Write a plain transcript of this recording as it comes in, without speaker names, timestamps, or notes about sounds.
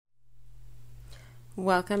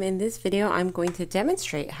Welcome. In this video, I'm going to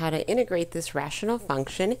demonstrate how to integrate this rational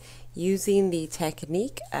function using the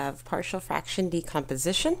technique of partial fraction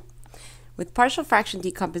decomposition. With partial fraction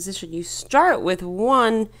decomposition, you start with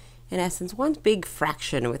one big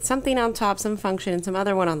fraction with something on top, some function, and some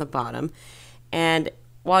other one on the bottom. And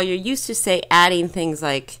while you're used to, say, adding things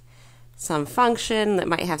like some function that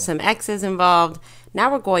might have some x's involved,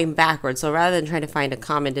 now we're going backwards. So rather than trying to find a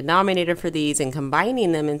common denominator for these and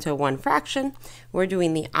combining them into one fraction, we're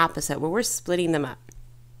doing the opposite, where we're splitting them up.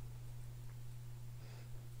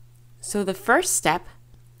 So the first step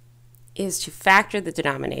is to factor the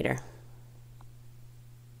denominator.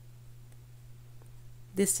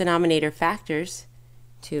 This denominator factors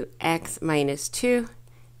to x minus 2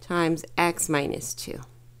 times x minus 2.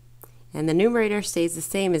 And the numerator stays the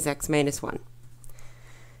same as x minus 1.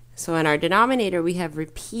 So in our denominator, we have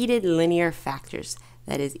repeated linear factors.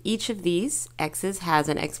 That is, each of these x's has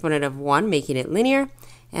an exponent of 1, making it linear,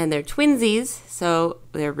 and they're twinsies, so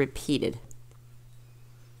they're repeated.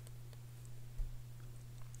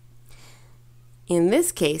 In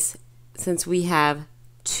this case, since we have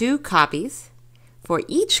two copies, for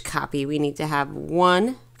each copy we need to have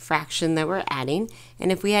one fraction that we're adding,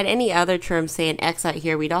 and if we had any other term, say an x out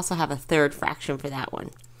here, we'd also have a third fraction for that one.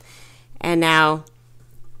 And now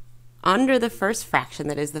under the first fraction,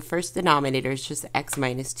 that is the first denominator, is just x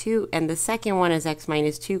minus 2, and the second one is x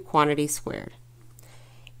minus 2 quantity squared.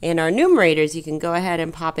 In our numerators, you can go ahead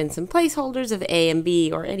and pop in some placeholders of a and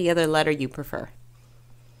b or any other letter you prefer.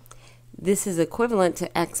 This is equivalent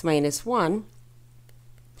to x minus 1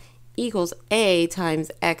 equals a times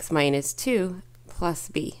x minus 2 plus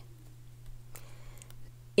b.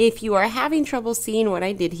 If you are having trouble seeing what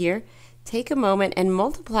I did here, take a moment and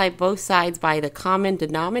multiply both sides by the common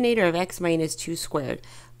denominator of x minus 2 squared.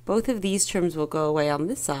 Both of these terms will go away on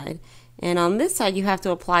this side, and on this side you have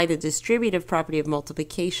to apply the distributive property of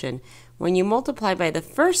multiplication. When you multiply by the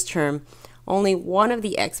first term, only one of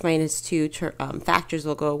the x minus 2 factors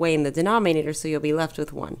will go away in the denominator, so you'll be left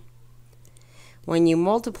with 1. When you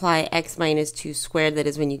multiply x minus 2 squared, that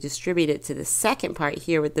is when you distribute it to the second part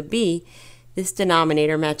here with the b, this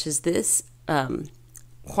denominator matches this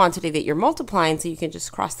quantity that you're multiplying, so you can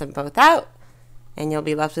just cross them both out and you'll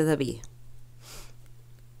be left with a b.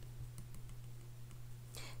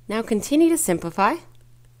 Now continue to simplify.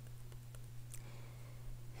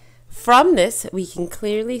 From this, we can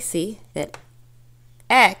clearly see that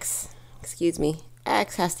x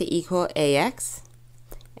has to equal ax,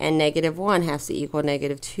 and negative 1 has to equal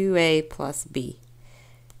negative 2a plus b.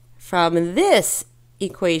 From this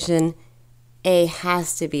equation, a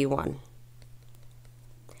has to be 1.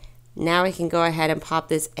 Now we can go ahead and pop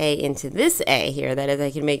this a into this a here. That is, I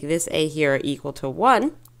can make this a here equal to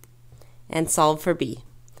 1 and solve for b.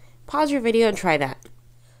 Pause your video and try that.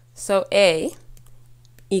 So a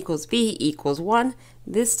equals b equals 1.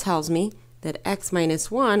 This tells me that x minus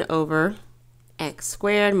 1 over x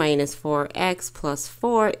squared minus 4x plus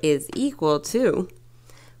 4 is equal to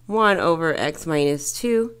 1 over x minus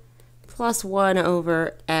 2 plus 1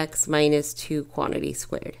 over x minus 2 quantity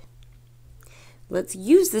squared. Let's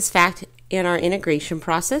use this fact in our integration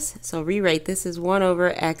process. So rewrite this as 1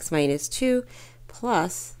 over x minus 2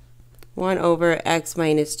 plus 1 over x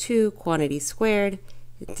minus 2 quantity squared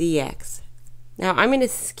dx. Now I'm going to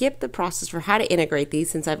skip the process for how to integrate these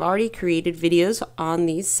since I've already created videos on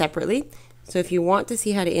these separately. So if you want to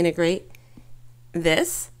see how to integrate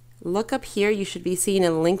this, look up here. You should be seeing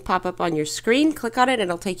a link pop up on your screen. Click on it and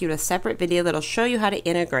it'll take you to a separate video that'll show you how to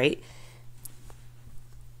integrate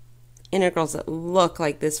integrals that look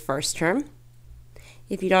like this first term.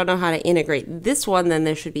 If you don't know how to integrate this one, then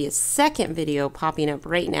there should be a second video popping up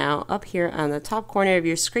right now up here on the top corner of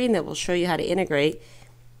your screen that will show you how to integrate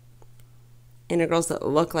integrals that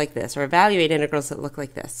look like this, or evaluate integrals that look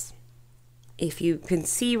like this. If you can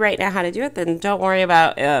see right now how to do it, then don't worry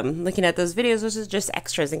about looking at those videos. Those are just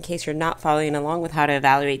extras in case you're not following along with how to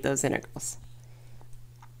evaluate those integrals.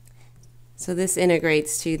 So this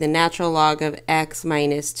integrates to the natural log of x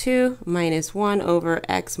minus 2 minus 1 over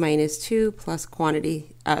x minus 2 plus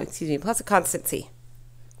plus a constant c.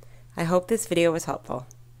 I hope this video was helpful.